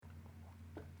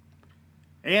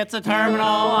It's a Terminal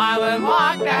Island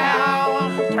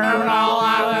lockdown. Terminal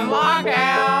Island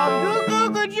lockdown.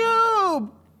 Goo-goo-goo-joob.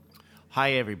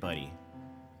 Hi, everybody.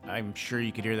 I'm sure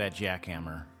you could hear that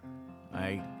jackhammer.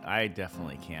 I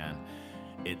definitely can.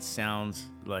 It sounds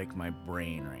like my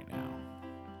brain right now.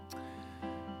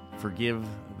 Forgive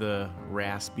the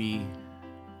raspy,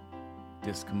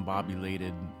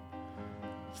 discombobulated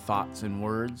thoughts and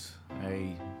words.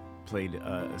 I played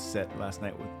a set last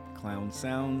night with Clown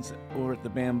Sounds over at the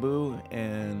Bamboo,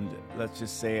 and let's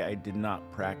just say I did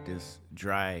not practice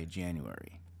dry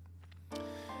January.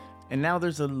 And now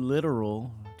there's a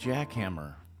literal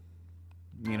jackhammer.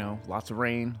 You know, lots of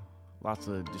rain, lots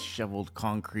of disheveled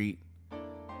concrete.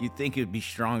 You'd think it would be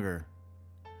stronger.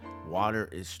 Water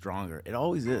is stronger. It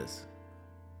always is.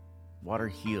 Water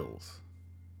heals.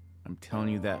 I'm telling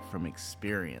you that from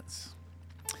experience.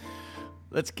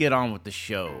 Let's get on with the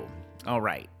show. All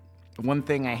right. One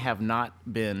thing I have not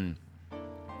been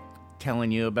telling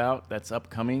you about that's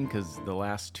upcoming, because the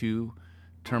last two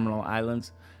Terminal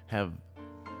Islands have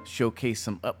showcased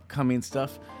some upcoming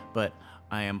stuff, but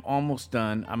I am almost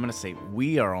done. I'm going to say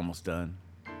we are almost done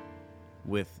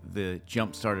with the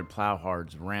Jump Started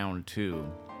Plowhards round 2.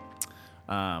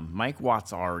 Mike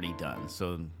Watt's already done,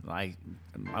 so I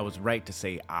was right to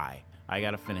say I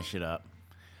got to finish it up.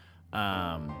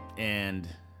 And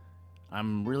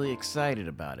I'm really excited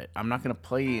about it. I'm not going to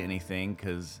play anything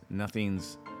because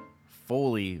nothing's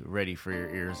fully ready for your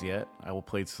ears yet. I will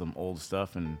play some old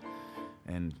stuff and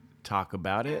talk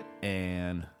about it.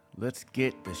 And let's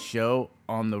get the show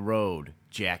on the road,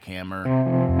 Jackhammer.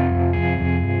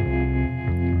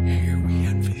 Here we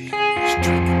envy who's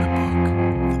drinking the book,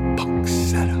 the punk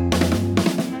setup.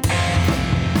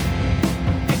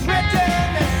 It's written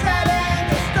and set in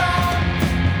the stone.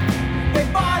 They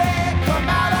bought it, come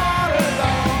out all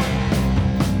alone.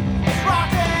 It's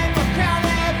rocking,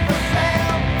 accounted for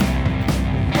sale.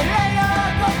 They later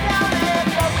go down it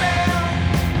for real.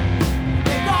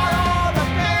 They got all the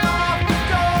paint off the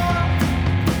door,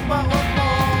 but what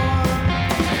for?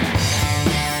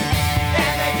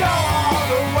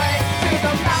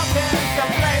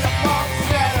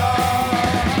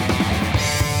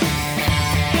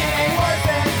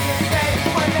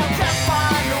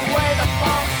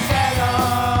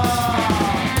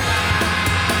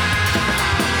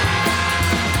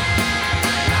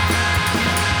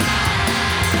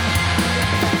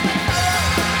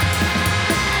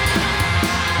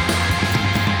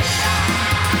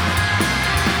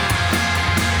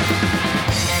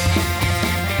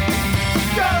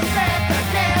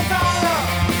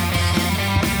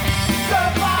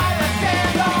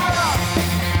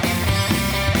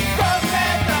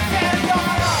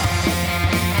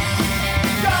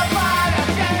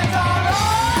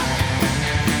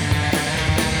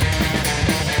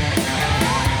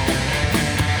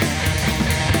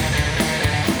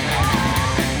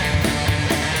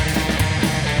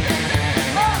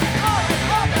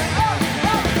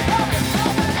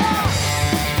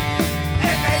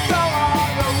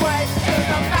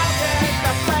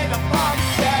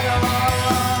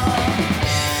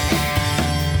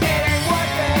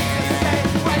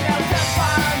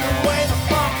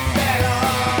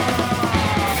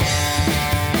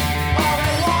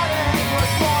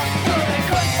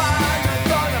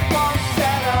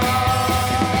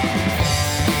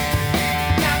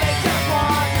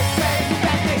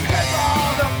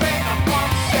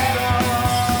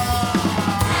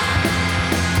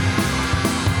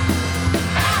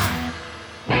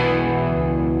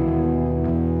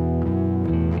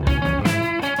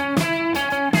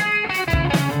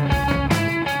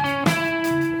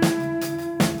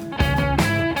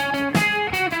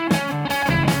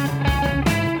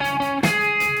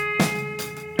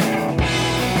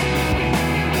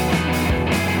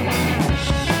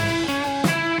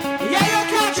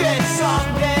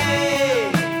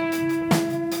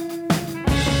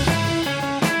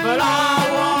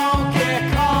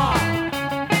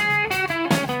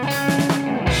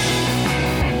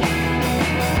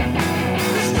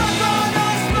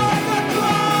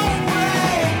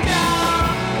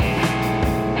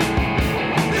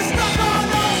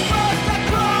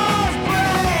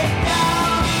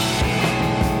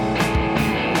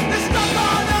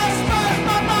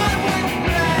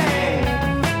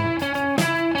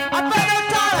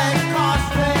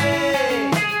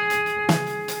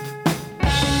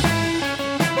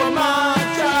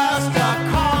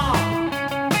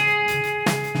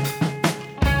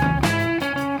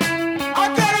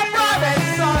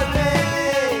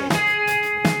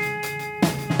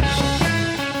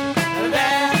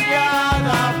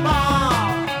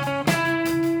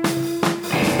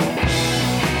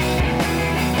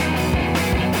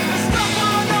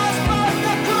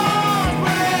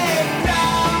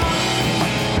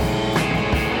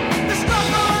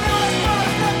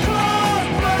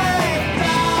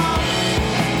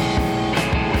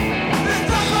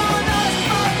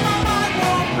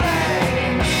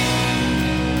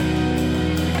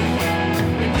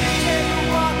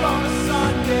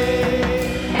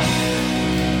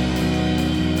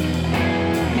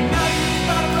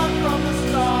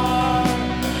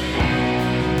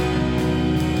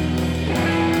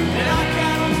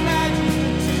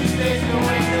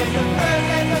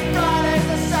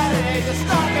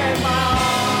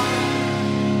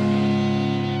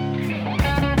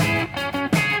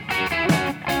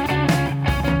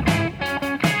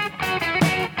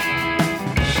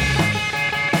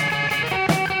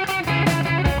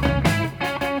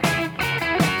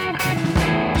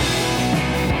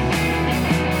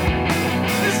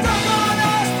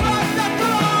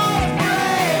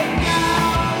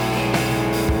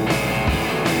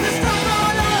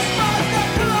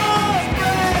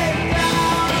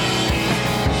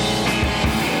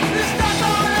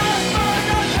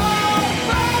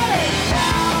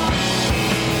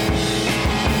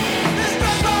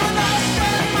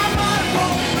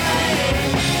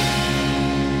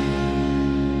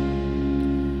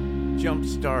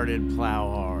 started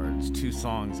Plowhards, 2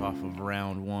 songs off of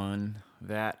round 1.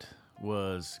 That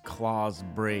was Claws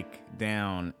Break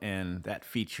Down, and that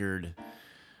featured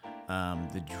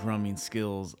the drumming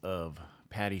skills of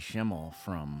Patty Schimmel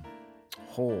from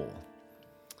Hole.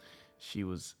 She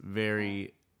was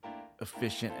very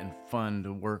efficient and fun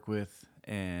to work with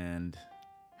and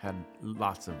had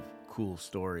lots of cool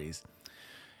stories.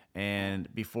 And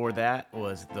before that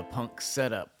was the Punk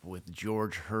Setup with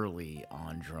George Hurley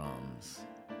on drums.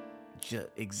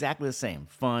 Exactly the same.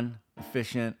 Fun,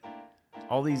 efficient.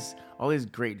 All these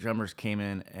great drummers came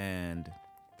in and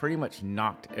pretty much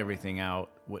knocked everything out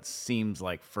what seems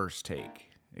like first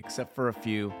take, except for a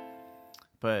few.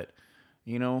 But,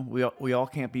 you know, we all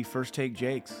can't be first take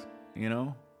Jakes, you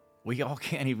know? We all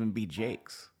can't even be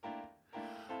Jakes.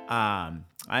 I'm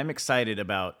excited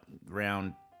about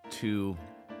round 2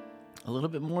 a little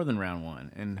bit more than round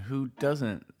 1. And who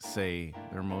doesn't say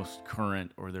their most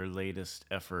current or their latest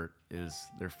effort is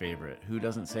their favorite? Who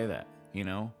doesn't say that, you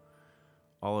know?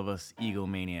 All of us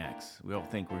egomaniacs, we all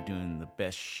think we're doing the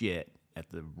best shit at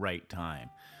the right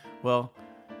time. Well,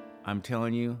 I'm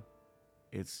telling you,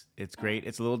 it's great.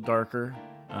 It's a little darker,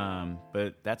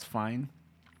 but that's fine.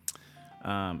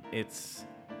 It's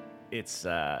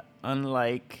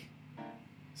unlike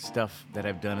stuff that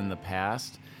I've done in the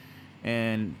past,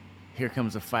 and here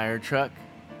comes a fire truck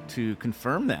to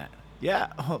confirm that.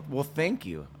 Yeah, well, thank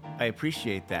you. I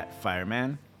appreciate that,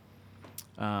 fireman.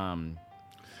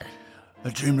 I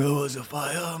dreamed I was a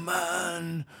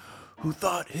fireman who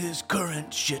thought his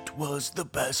current shit was the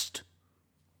best.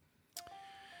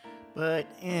 But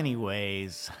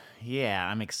anyways, yeah,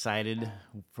 I'm excited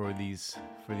for these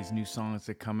new songs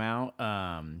that come out.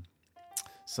 A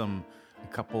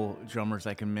couple drummers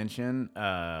I can mention.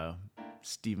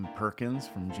 Stephen Perkins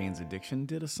from Jane's Addiction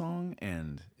did a song,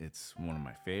 and it's one of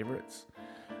my favorites.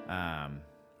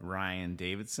 Ryan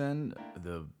Davidson,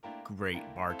 the great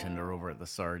bartender over at the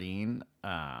Sardine,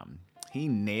 he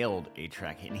nailed a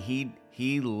track, and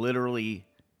he literally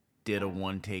did a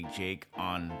one-take Jake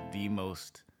on the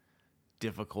most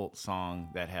difficult song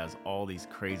that has all these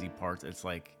crazy parts. It's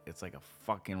like a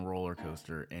fucking roller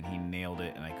coaster, and he nailed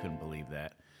it, and I couldn't believe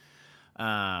that.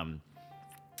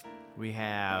 We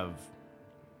have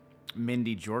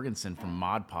Mindy Jorgensen from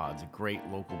Mod Pod's, a great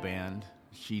local band.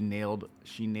 She nailed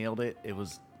it. It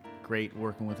was great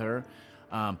working with her.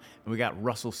 And we got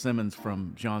Russell Simmons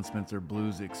from John Spencer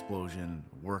Blues Explosion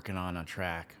working on a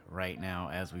track right now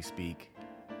as we speak.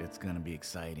 It's going to be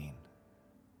exciting.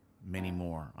 Many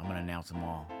more. I'm going to announce them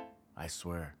all. I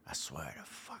swear to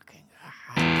fucking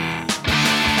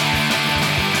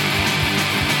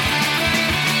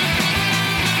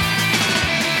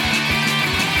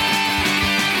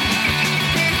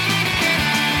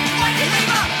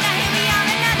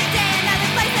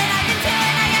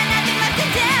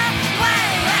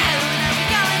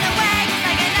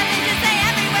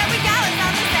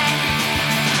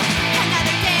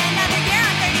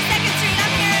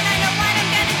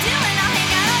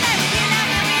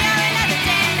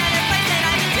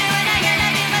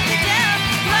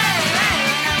Whoa!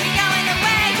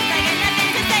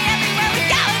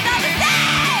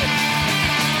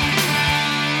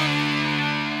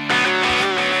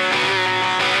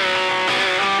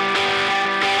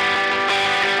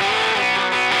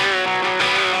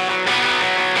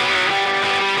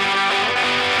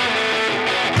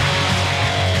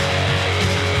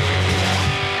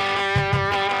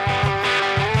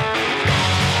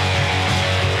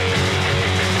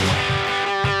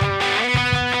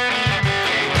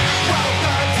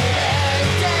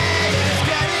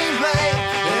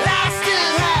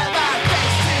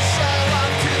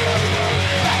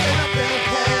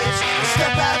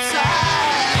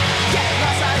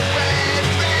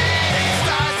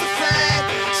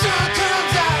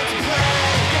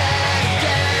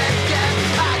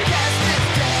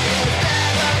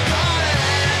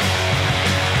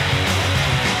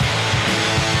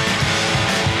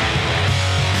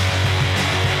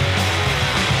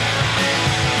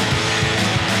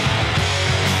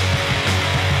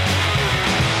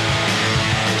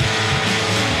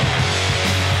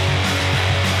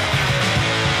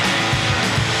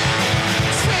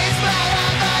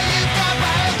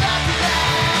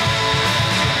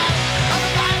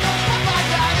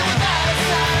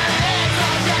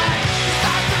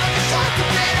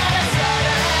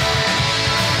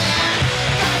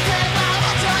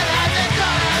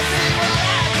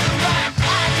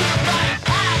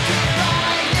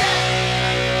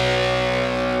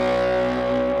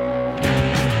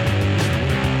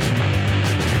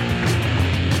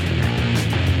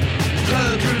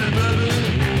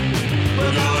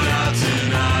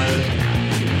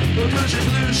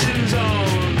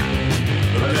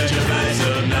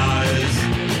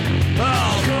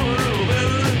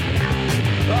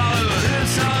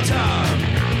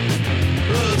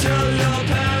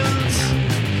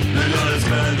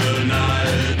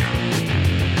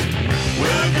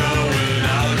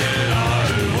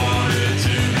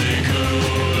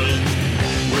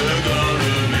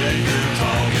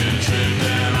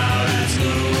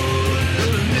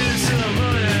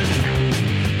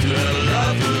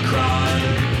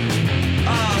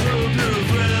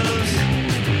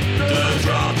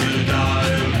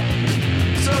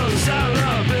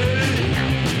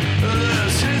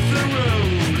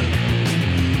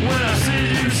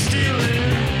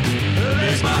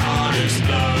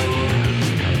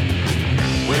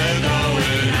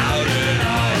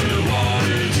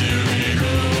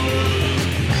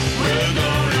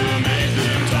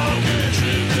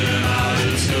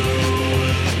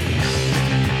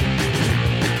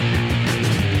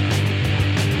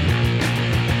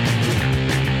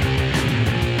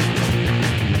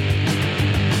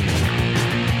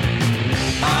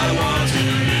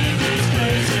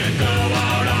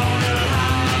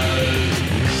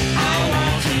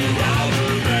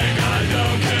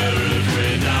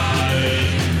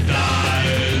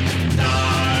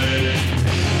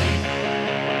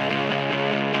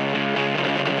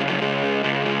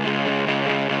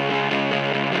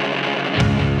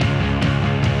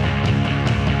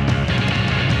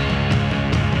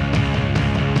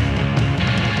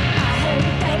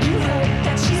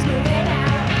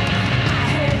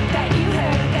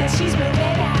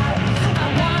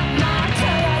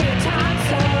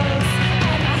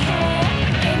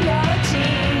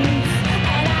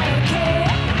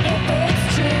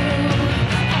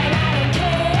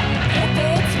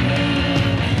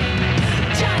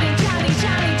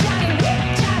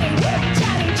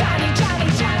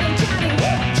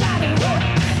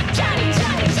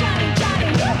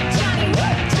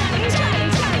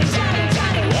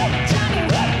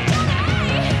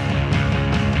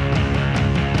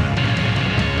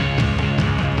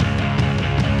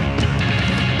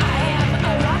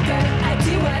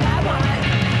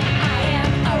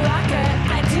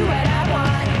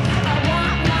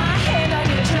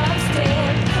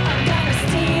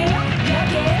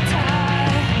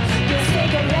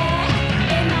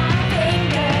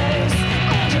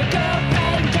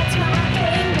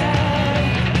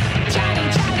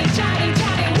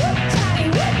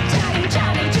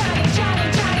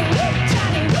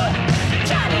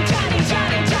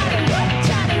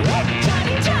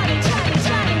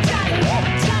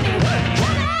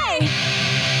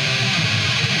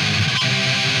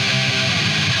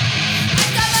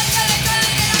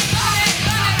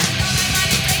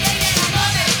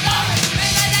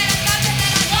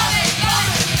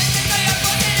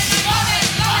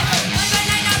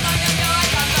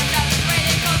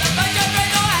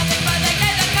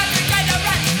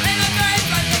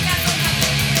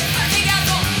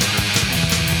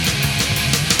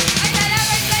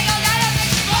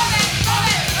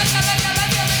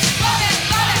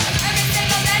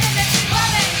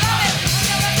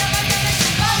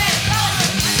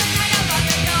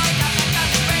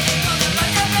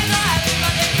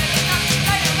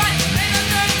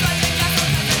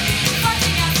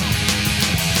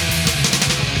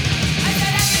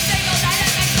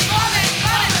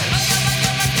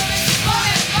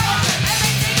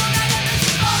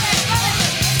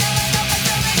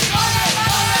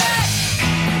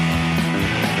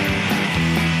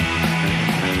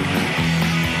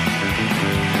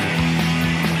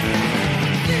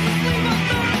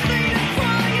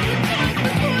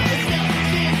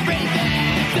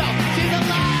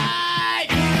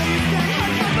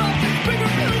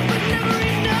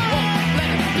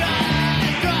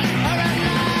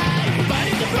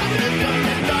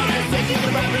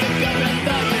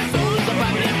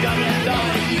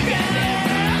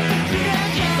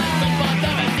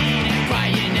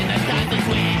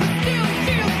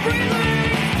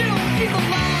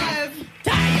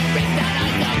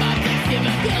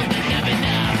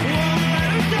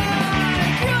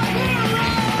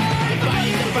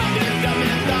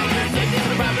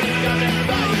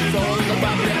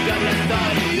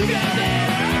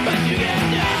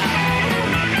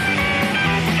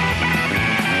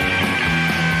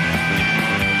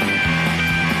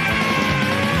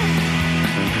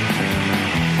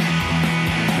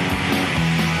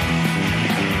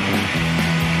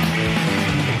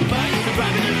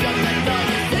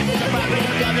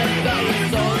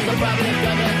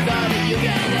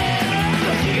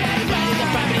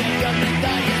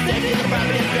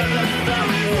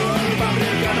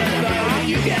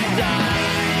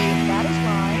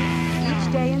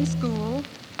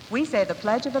 say the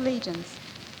Pledge of Allegiance.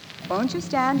 Won't you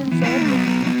stand and say it with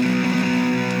me?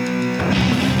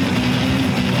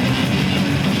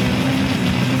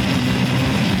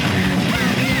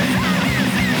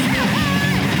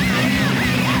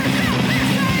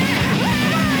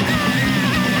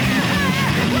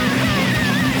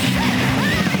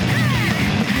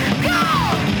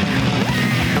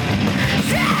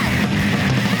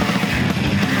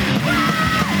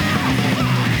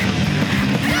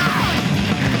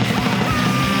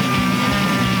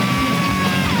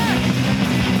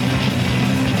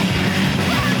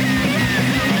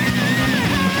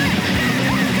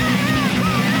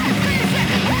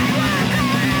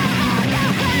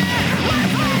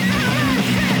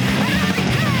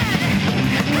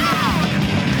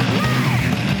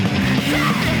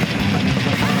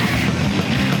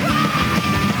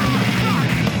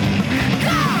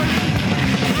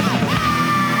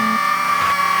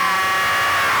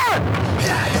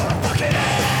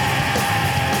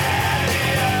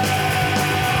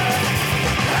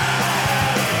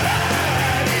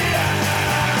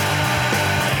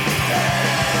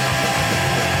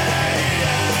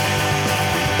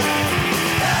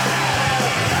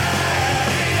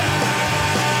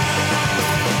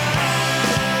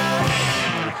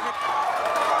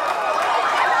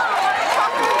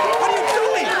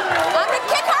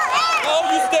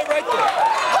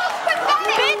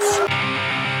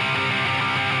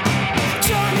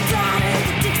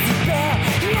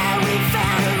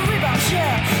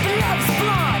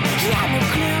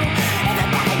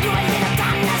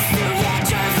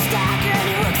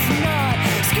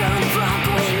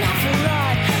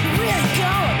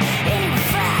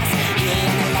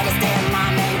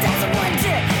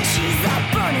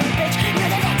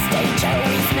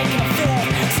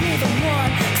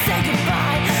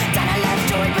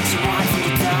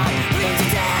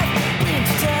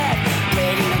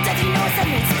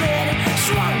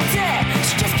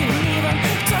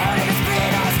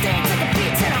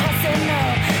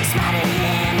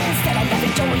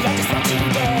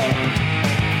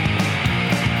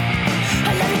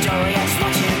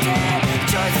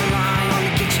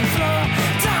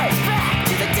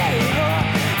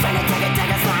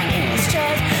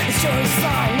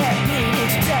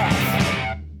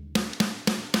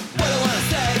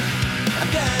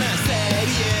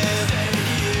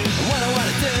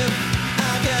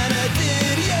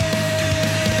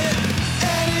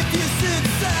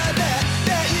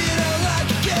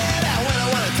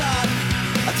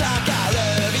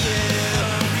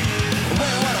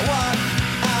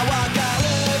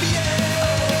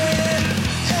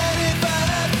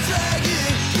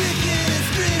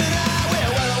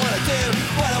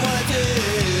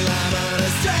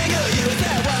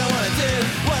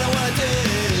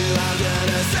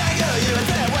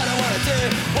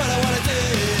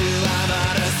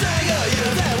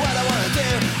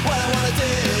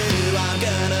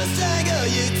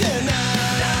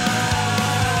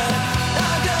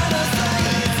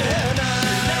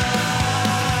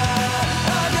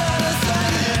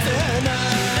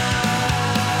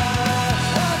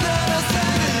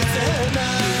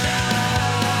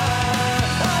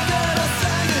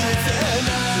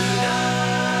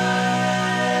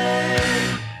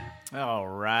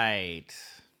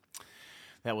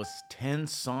 That was 10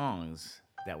 songs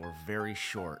that were very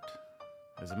short.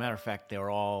 As a matter of fact, they were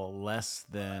all less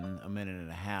than a minute and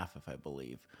a half, if I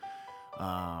believe,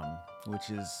 which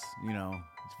is,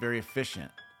 it's very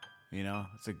efficient.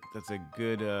 That's a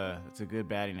good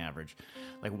batting average.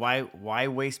 Like, why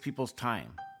waste people's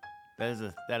time?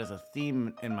 That is a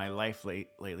theme in my life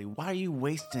lately. Why are you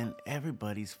wasting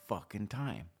everybody's fucking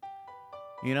time?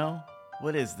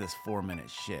 What is this 4-minute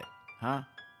shit, huh?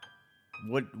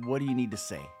 What do you need to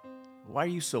say? Why are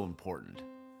you so important?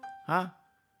 Huh?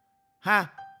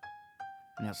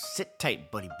 Now sit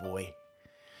tight, buddy boy.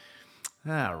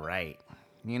 All right.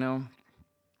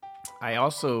 I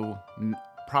also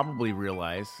probably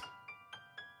realize,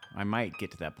 I might get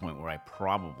to that point where I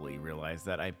probably realize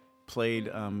that I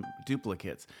played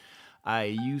duplicates. I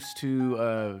used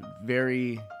to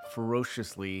very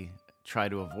ferociously try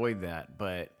to avoid that,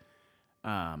 but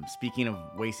speaking of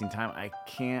wasting time, I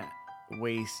can't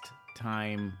waste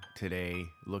time today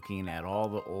looking at all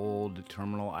the old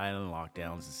Terminal Island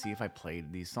lockdowns to see if I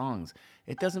played these songs.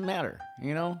 It doesn't matter,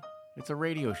 It's a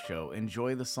radio show.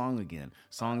 Enjoy the song again.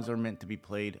 Songs are meant to be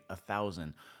played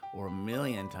 1,000 or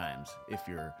 1,000,000 times if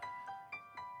you're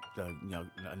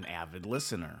an avid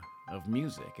listener of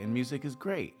music. And music is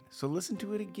great. So listen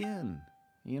to it again,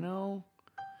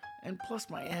 And plus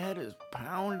my head is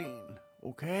pounding,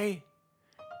 okay?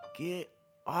 Get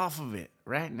off of it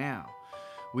right now.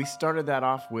 We started that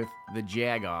off with the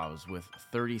Jagoffs with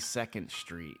 32nd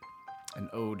Street, an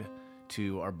ode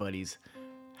to our buddy's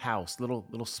house,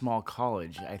 little small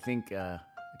college. I think, did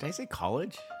I say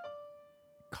college?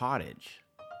 Cottage,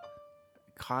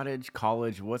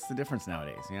 college. What's the difference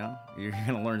nowadays? You know, you're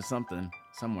gonna learn something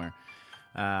somewhere.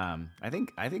 I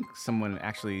think someone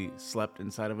actually slept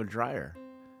inside of a dryer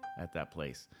at that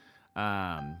place.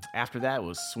 After that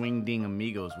was Swing Ding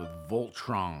Amigos with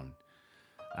Voltron,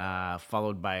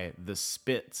 followed by The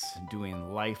Spits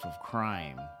doing Life of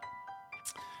Crime.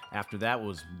 After that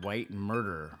was White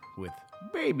Murder with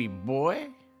Baby Boy.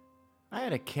 I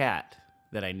had a cat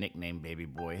that I nicknamed Baby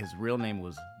Boy. His real name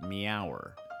was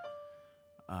Meower.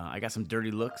 I got some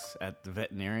dirty looks at the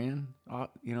veterinarian,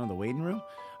 the waiting room.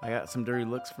 I got some dirty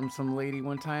looks from some lady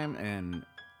one time, and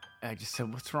I just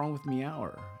said, "What's wrong with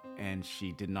Meower?" And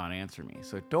she did not answer me.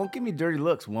 So don't give me dirty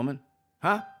looks, woman.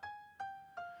 Huh?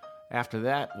 After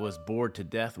that was Bored to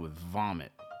Death with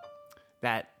Vomit.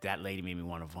 That lady made me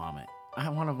want to vomit. I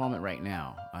want to vomit right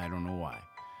now. I don't know why.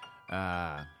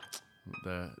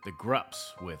 The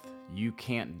Grups with You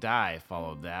Can't Die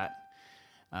followed that.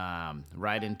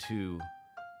 Right into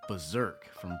Berserk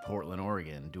from Portland,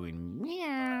 Oregon, doing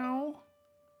Meow.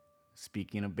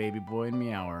 Speaking of Baby Boy and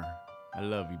Meower, I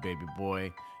love you, baby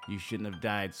boy. You shouldn't have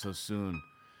died so soon.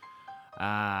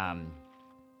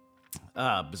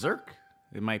 Berserk,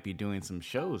 it might be doing some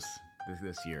shows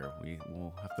this year.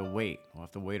 We'll have to wait. We'll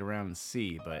have to wait around and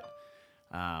see, but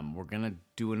we're going to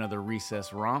do another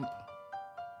Recess Romp.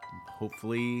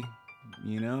 Hopefully,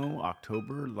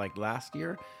 October like last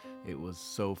year. It was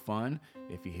so fun.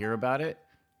 If you hear about it,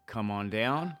 come on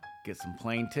down, get some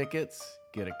plane tickets,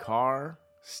 get a car,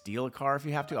 steal a car if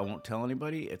you have to. I won't tell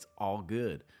anybody. It's all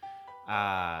good.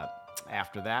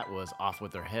 After that was Off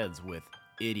With Their Heads with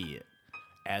Idiot.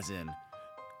 As in,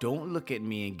 don't look at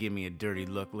me and give me a dirty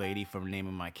look, lady, for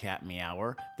naming my cat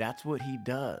Meower. That's what he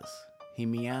does. He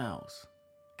meows.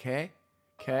 Okay?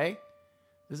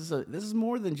 This is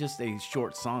more than just a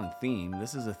short song theme.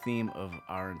 This is a theme of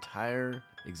our entire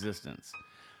existence.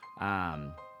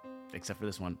 Except for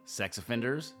this one. Sex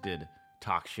Offenders did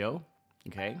Talk Show.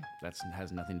 Okay? That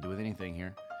has nothing to do with anything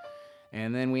here.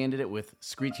 And then we ended it with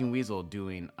Screeching Weasel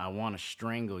doing I Wanna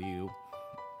Strangle You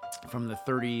from the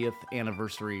 30th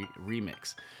anniversary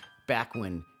remix. Back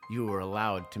when you were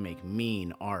allowed to make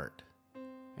mean art.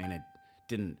 And it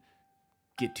didn't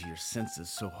get to your senses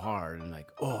so hard and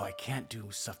like, oh, I can't do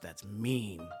stuff that's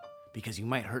mean because you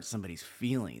might hurt somebody's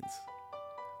feelings.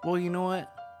 Well, you know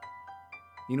what?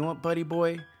 Buddy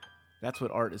boy? That's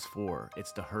what art is for.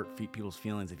 It's to hurt people's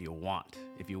feelings if you want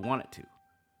it to.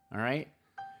 All right?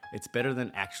 It's better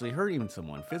than actually hurting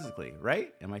someone physically,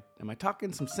 right? Am I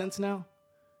talking some sense now?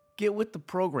 Get with the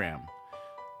program.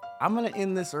 I'm going to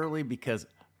end this early because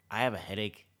I have a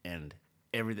headache and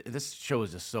everything. This show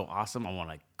is just so awesome. I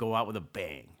want to go out with a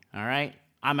bang. All right?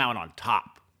 I'm out on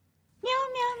top.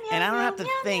 And I don't have to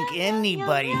thank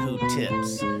anybody who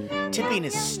tips. Tipping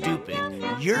is stupid.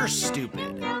 You're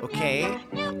stupid, okay?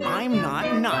 I'm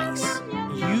not nice.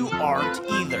 You aren't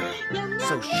either.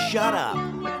 So shut up.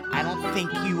 I don't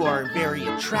think you are very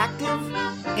attractive,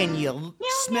 and you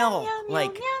smell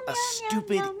like a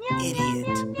stupid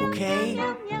idiot, okay?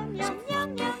 So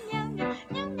fuck you.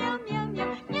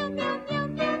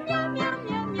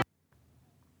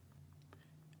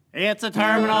 It's a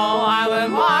Terminal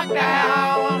Island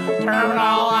lockdown. Terminal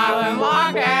Island lockdown.